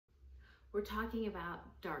we're talking about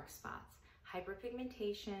dark spots,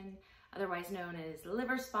 hyperpigmentation, otherwise known as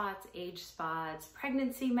liver spots, age spots,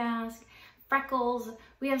 pregnancy mask, freckles.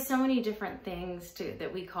 We have so many different things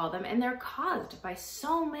that we call them, and they're caused by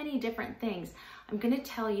so many different things. I'm going to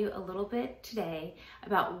tell you a little bit today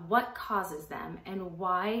about what causes them and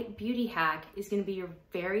why Beauty Hack is going to be your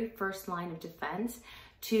very first line of defense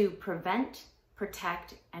to prevent,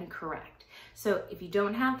 protect, and correct. So if you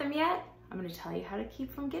don't have them yet, I'm going to tell you how to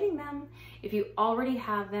keep from getting them. If you already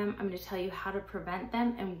have them, I'm going to tell you how to prevent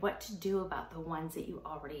them and what to do about the ones that you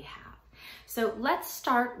already have. So let's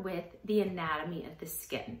start with the anatomy of the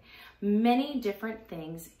skin. Many different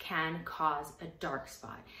things can cause a dark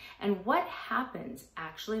spot. And what happens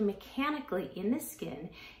actually mechanically in the skin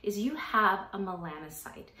is you have a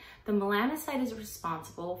melanocyte. The melanocyte is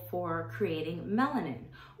responsible for creating melanin,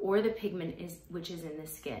 or the pigment which is in the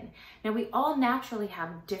skin. Now, we all naturally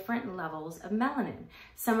have different levels of melanin.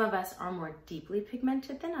 Some of us are more deeply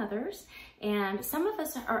pigmented than others, and some of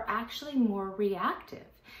us are actually more reactive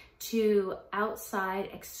to outside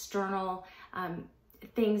external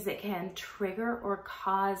things that can trigger or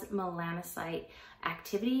cause melanocyte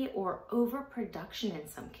activity or overproduction in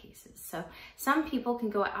some cases. So some people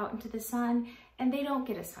can go out into the sun and they don't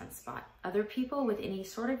get a sunspot. Other people with any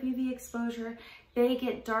sort of UV exposure, they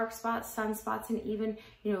get dark spots, sunspots, and even,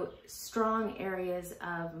 strong areas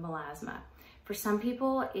of melasma. For some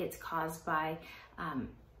people, it's caused by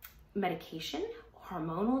medication,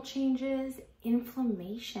 hormonal changes,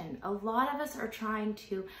 inflammation. A lot of us are trying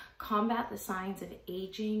to combat the signs of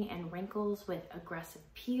aging and wrinkles with aggressive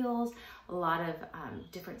peels, a lot of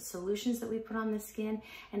different solutions that we put on the skin.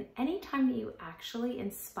 And anytime that you actually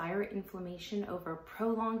inspire inflammation over a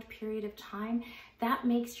prolonged period of time, that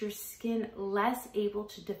makes your skin less able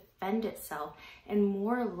to defend itself and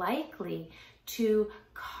more likely to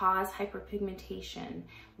cause hyperpigmentation,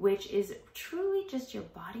 which is truly just your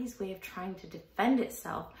body's way of trying to defend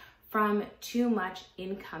itself from too much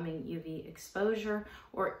incoming UV exposure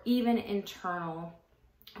or even internal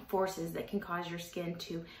forces that can cause your skin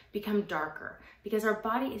to become darker. Because our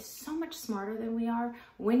body is so much smarter than we are.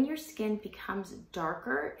 When your skin becomes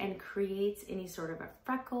darker and creates any sort of a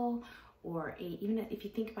freckle or even if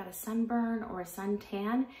you think about a sunburn or a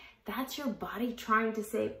suntan, that's your body trying to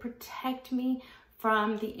say, protect me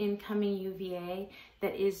from the incoming UVA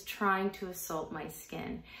that is trying to assault my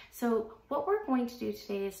skin. So what we're going to do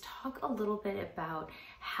today is talk a little bit about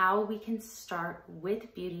how we can start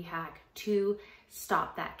with Beauty Hack to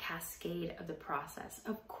stop that cascade of the process.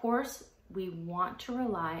 Of course, we want to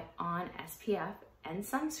rely on SPF and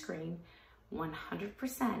sunscreen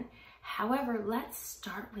 100%. However, let's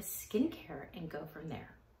start with skincare and go from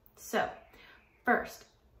there. So first,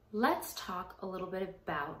 let's talk a little bit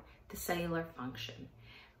about the cellular function.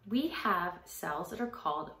 We have cells that are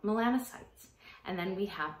called melanocytes, and then we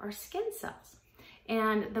have our skin cells.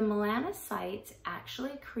 And the melanocytes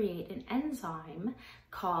actually create an enzyme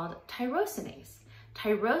called tyrosinase.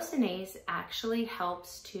 Tyrosinase actually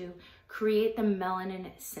helps to create the melanin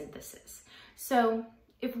synthesis. So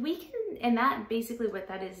if we can, and that basically what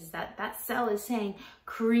that is that cell is saying,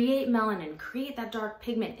 create melanin, create that dark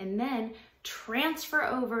pigment, and then transfer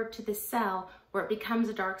over to the cell where it becomes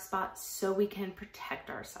a dark spot so we can protect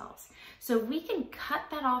ourselves. So we can cut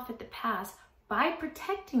that off at the pass by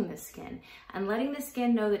protecting the skin and letting the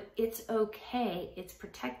skin know that it's okay, it's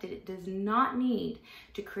protected, it does not need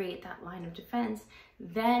to create that line of defense.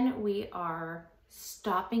 Then we are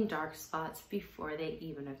stopping dark spots before they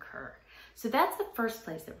even occur. So that's the first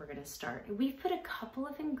place that we're going to start. We've put a couple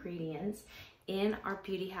of ingredients in our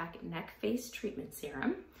Beauty Hack Neck Face Treatment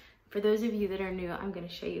Serum. For those of you that are new, I'm going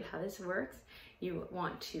to show you how this works. You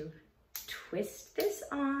want to twist this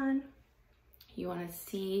on. You're going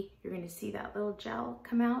to see that little gel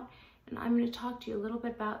come out. And I'm going to talk to you a little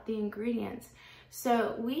bit about the ingredients.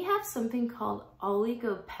 So we have something called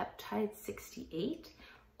oligopeptide 68.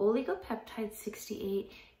 Oligopeptide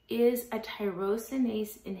 68 is a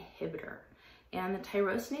tyrosinase inhibitor. And the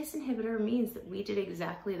tyrosinase inhibitor means that we did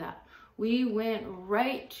exactly that. We went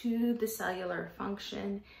right to the cellular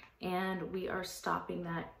function and we are stopping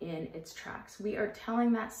that in its tracks. We are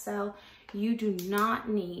telling that cell, you do not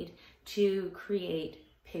need to create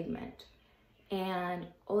pigment. And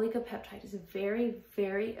oligopeptide is a very,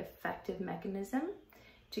 very effective mechanism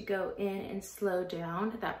to go in and slow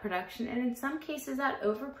down that production, and in some cases that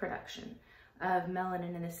overproduction of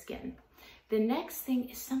melanin in the skin. The next thing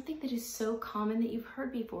is something that is so common that you've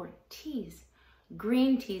heard before, teas.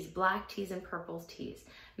 Green teas, black teas, and purple teas.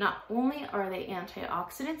 Not only are they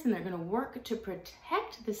antioxidants and they're going to work to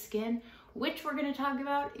protect the skin, which we're going to talk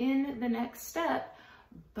about in the next step,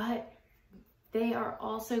 but they are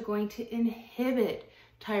also going to inhibit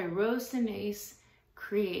tyrosinase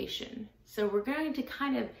creation. So we're going to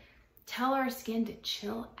kind of tell our skin to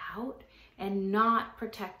chill out and not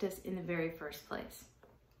protect us in the very first place.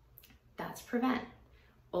 That's prevent.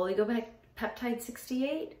 Oligopeptide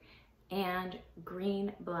 68 and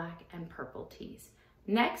green, black, and purple teas.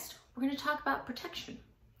 Next, we're going to talk about protection.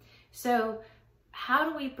 So how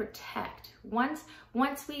do we protect? Once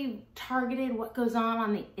we've targeted what goes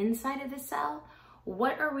on the inside of the cell,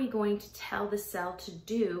 what are we going to tell the cell to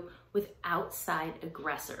do with outside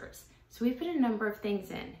aggressors? So we put a number of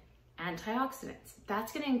things in. Antioxidants.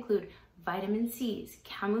 That's going to include vitamin C's,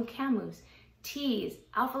 camu-camus, teas,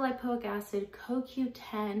 alpha lipoic acid,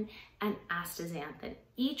 CoQ10, and astaxanthin.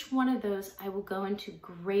 Each one of those I will go into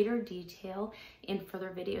greater detail in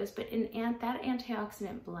further videos, but that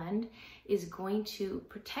antioxidant blend is going to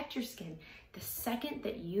protect your skin. The second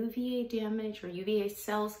that UVA damage or UVA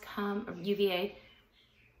cells come, or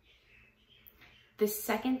the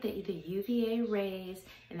second that the UVA rays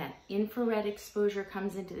and that infrared exposure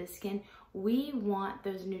comes into the skin, we want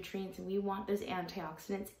those nutrients and we want those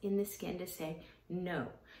antioxidants in the skin to say, no,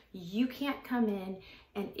 you can't come in.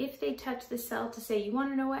 And if they touch the cell to say, you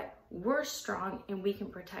want to know what? We're strong and we can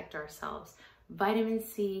protect ourselves. Vitamin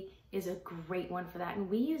C is a great one for that. And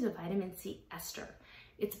we use a vitamin C ester.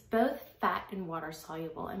 It's both fat and water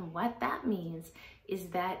soluble. And what that means is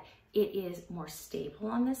that it is more stable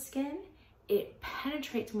on the skin. It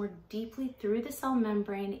penetrates more deeply through the cell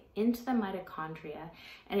membrane into the mitochondria,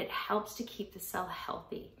 and it helps to keep the cell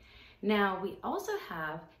healthy. Now, we also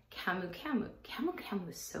have camu-camu. Camu-camu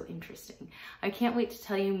is so interesting. I can't wait to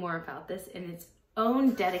tell you more about this in its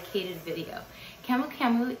own dedicated video.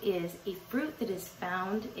 Camu-camu is a fruit that is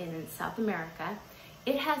found in South America.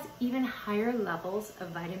 It has even higher levels of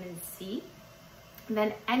vitamin C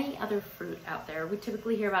than any other fruit out there. We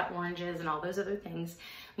typically hear about oranges and all those other things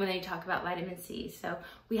when they talk about vitamin C. So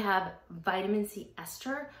we have vitamin C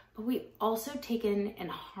ester, but we also take in and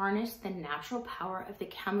harness the natural power of the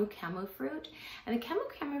camu-camu fruit. And the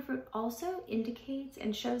camu-camu fruit also indicates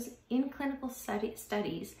and shows in clinical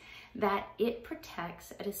studies that it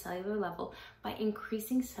protects at a cellular level by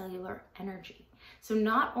increasing cellular energy. So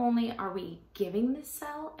not only are we giving the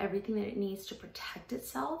cell everything that it needs to protect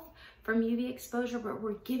itself from UV exposure, but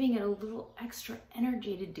we're giving it a little extra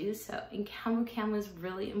energy to do so. And camu-camu is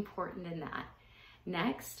really important in that.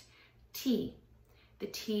 Next, tea. The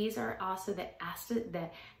teas are also the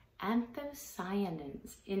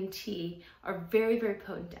anthocyanins in tea are very, very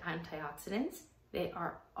potent antioxidants. They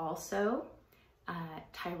are also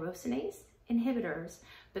tyrosinase inhibitors,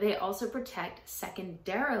 but they also protect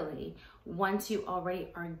secondarily once you already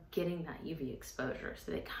are getting that UV exposure.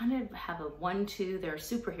 So they kind of have a 1-2, they're a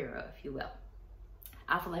superhero, if you will.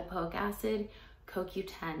 Alpha lipoic acid,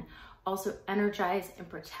 CoQ10 also energize and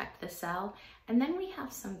protect the cell. And then we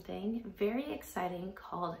have something very exciting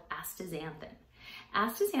called astaxanthin.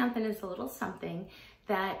 Astaxanthin is a little something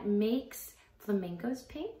that makes flamingos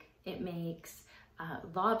pink. It makes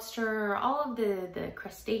lobster, all of the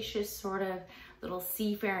crustaceous sort of little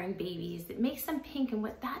seafaring babies, that makes them pink. And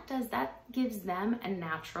what that does, that gives them a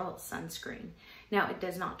natural sunscreen. Now, it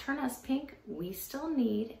does not turn us pink. We still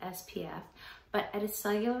need SPF, but at a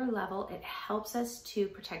cellular level, it helps us to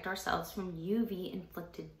protect ourselves from UV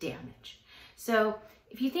inflicted damage. So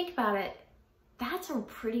if you think about it, that's a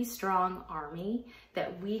pretty strong army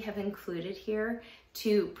that we have included here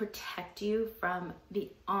to protect you from the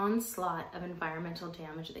onslaught of environmental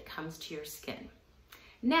damage that comes to your skin.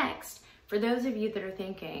 Next, for those of you that are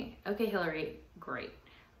thinking, okay, Hillary, great.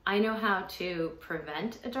 I know how to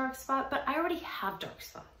prevent a dark spot, but I already have dark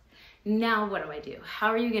spots. Now what do I do? How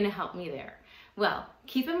are you gonna help me there? Well,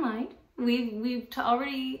 keep in mind, we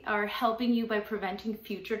already are helping you by preventing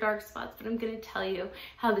future dark spots, but I'm going to tell you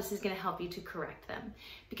how this is going to help you to correct them.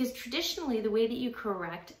 Because traditionally, the way that you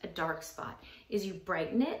correct a dark spot is you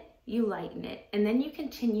brighten it, you lighten it, and then you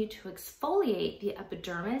continue to exfoliate the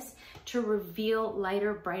epidermis to reveal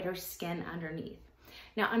lighter, brighter skin underneath.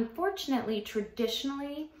 Now, unfortunately,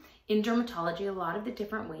 traditionally, in dermatology, a lot of the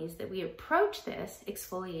different ways that we approach this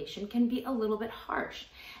exfoliation can be a little bit harsh.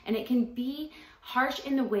 And it can be harsh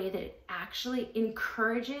in the way that it actually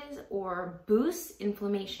encourages or boosts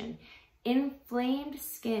inflammation. Inflamed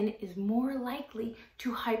skin is more likely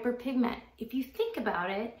to hyperpigment. If you think about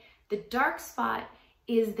it, the dark spot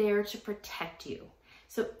is there to protect you.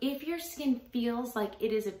 So if your skin feels like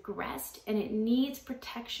it is aggressed and it needs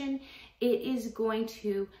protection, it is going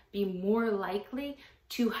to be more likely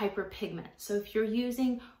to hyperpigment. So if you're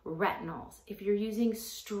using retinols, if you're using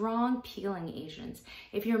strong peeling agents,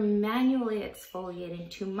 if you're manually exfoliating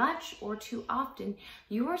too much or too often,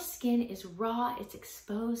 your skin is raw, it's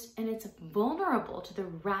exposed, and it's vulnerable to the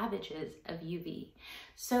ravages of UV.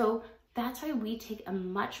 So that's why we take a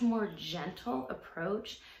much more gentle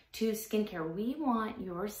approach to skincare. We want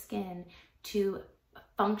your skin to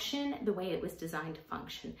function the way it was designed to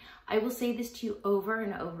function. I will say this to you over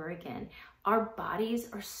and over again. Our bodies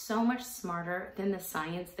are so much smarter than the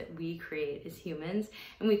science that we create as humans.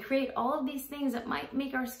 And we create all of these things that might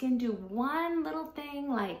make our skin do one little thing,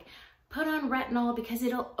 like put on retinol because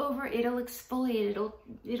it'll exfoliate,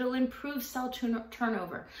 it'll improve cell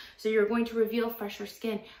turnover. So you're going to reveal fresher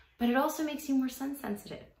skin, but it also makes you more sun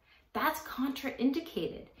sensitive. That's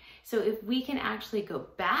contraindicated. So if we can actually go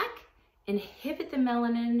back, inhibit the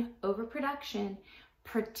melanin overproduction,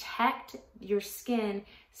 protect your skin,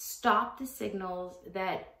 stop the signals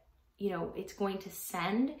that, it's going to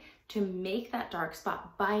send to make that dark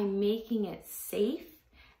spot by making it safe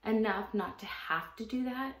enough not to have to do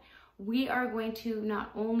that, we are going to not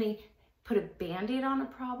only put a Band-Aid on a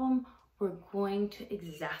problem, we're going to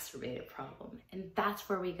exacerbate a problem. And that's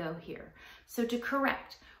where we go here. So to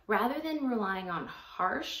correct, rather than relying on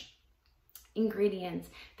harsh ingredients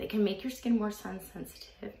that can make your skin more sun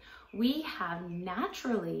sensitive, we have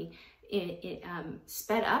naturally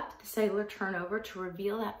sped up the cellular turnover to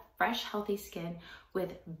reveal that fresh, healthy skin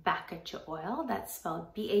with Blotchy oil. That's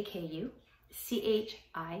spelled BAKUCHIOL.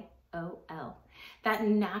 That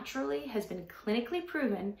naturally has been clinically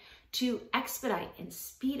proven to expedite and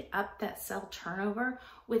speed up that cell turnover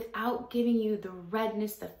without giving you the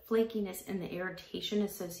redness, the flakiness, and the irritation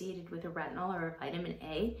associated with a retinol or a vitamin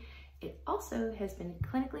A. It also has been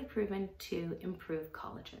clinically proven to improve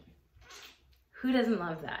collagen. Who doesn't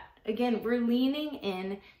love that? Again, we're leaning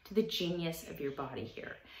in to the genius of your body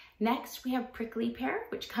here. Next, we have prickly pear,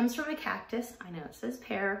 which comes from a cactus. I know it says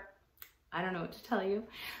pear. I don't know what to tell you,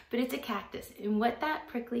 but it's a cactus. And what that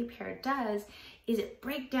prickly pear does is it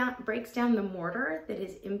breaks down the mortar that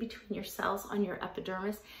is in between your cells on your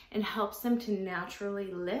epidermis and helps them to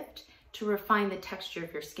naturally lift to refine the texture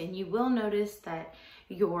of your skin. You will notice that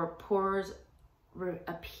your pores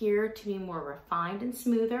appear to be more refined and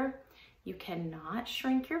smoother. You cannot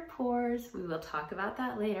shrink your pores. We will talk about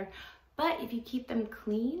that later. But if you keep them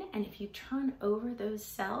clean and if you turn over those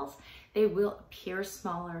cells, they will appear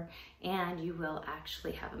smaller and you will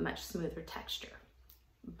actually have a much smoother texture.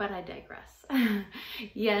 But I digress.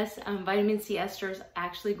 Yes, vitamin C ester is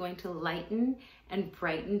actually going to lighten and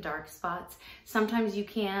brighten dark spots. Sometimes you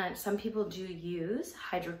can, some people do use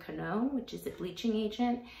hydroquinone, which is a bleaching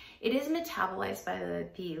agent. It is metabolized by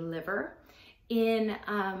the liver in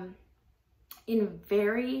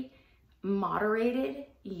very moderated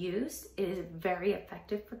use. It is very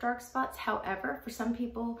effective for dark spots. However, for some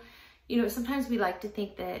people, sometimes we like to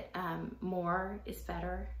think that more is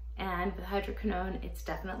better. And with hydroquinone, it's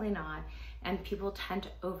definitely not. And people tend to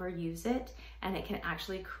overuse it, and it can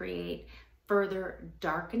actually create further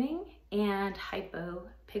darkening and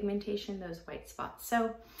hypopigmentation, those white spots.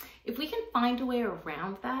 So if we can find a way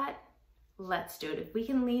around that, let's do it. If we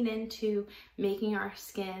can lean into making our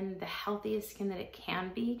skin the healthiest skin that it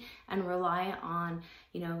can be and rely on,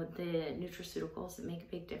 the nutraceuticals that make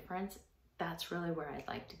a big difference, that's really where I'd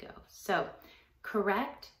like to go. So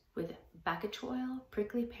correct with Blotchy oil,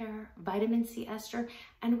 prickly pear, vitamin C ester,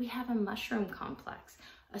 and we have a mushroom complex.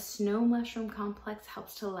 A snow mushroom complex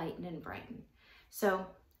helps to lighten and brighten. So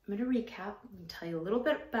I'm going to recap and tell you a little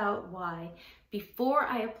bit about why before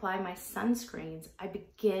I apply my sunscreens, I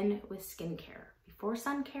begin with skincare. Before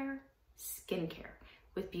sun care, skincare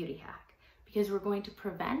with Beauty Hack, because we're going to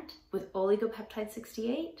prevent with oligopeptide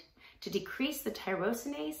 68 to decrease the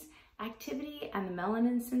tyrosinase activity and the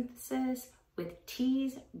melanin synthesis with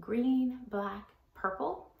teas, green, black,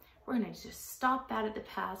 purple. We're gonna just stop that at the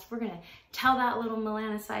pass. We're gonna tell that little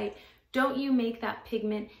melanocyte, don't you make that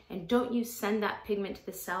pigment and don't you send that pigment to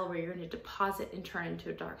the cell where you're gonna deposit and turn into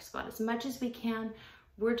a dark spot. As much as we can,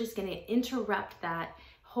 we're just gonna interrupt that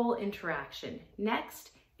whole interaction.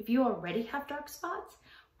 Next, if you already have dark spots,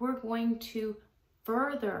 we're going to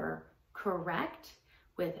further correct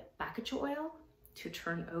with Blotchy oil to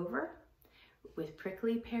turn over, with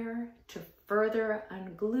prickly pear to further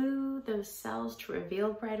unglue those cells to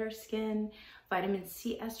reveal brighter skin, vitamin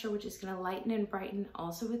C ester, which is going to lighten and brighten,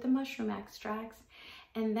 also with the mushroom extracts.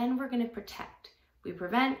 And then we're going to protect. We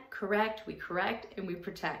prevent, correct, we correct, and we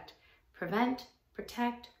protect. Prevent,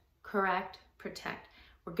 protect, correct, protect.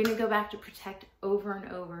 We're going to go back to protect over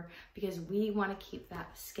and over because we want to keep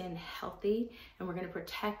that skin healthy, and we're going to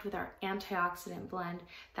protect with our antioxidant blend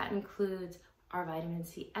that includes our vitamin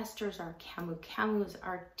C esters, our camus,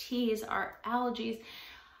 our teas, our algaes.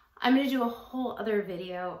 I'm going to do a whole other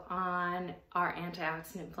video on our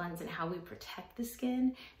antioxidant blends and how we protect the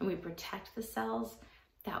skin and we protect the cells.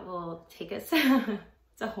 That will take us,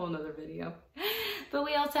 it's a whole nother video. But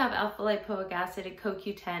we also have alpha lipoic acid,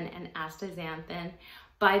 CoQ10, and astaxanthin.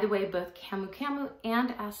 By the way, both camu and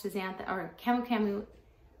astaxanthin, or camu,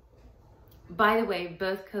 by the way,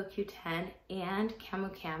 both CoQ10 and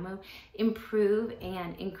camu improve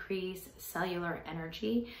and increase cellular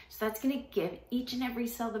energy. So that's going to give each and every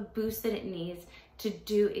cell the boost that it needs to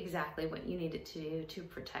do exactly what you need it to do to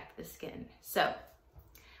protect the skin. So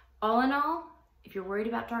all in all, if you're worried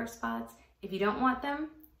about dark spots, if you don't want them,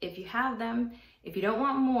 if you have them, if you don't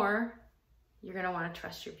want more, you're going to want to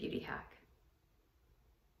trust your beauty hack.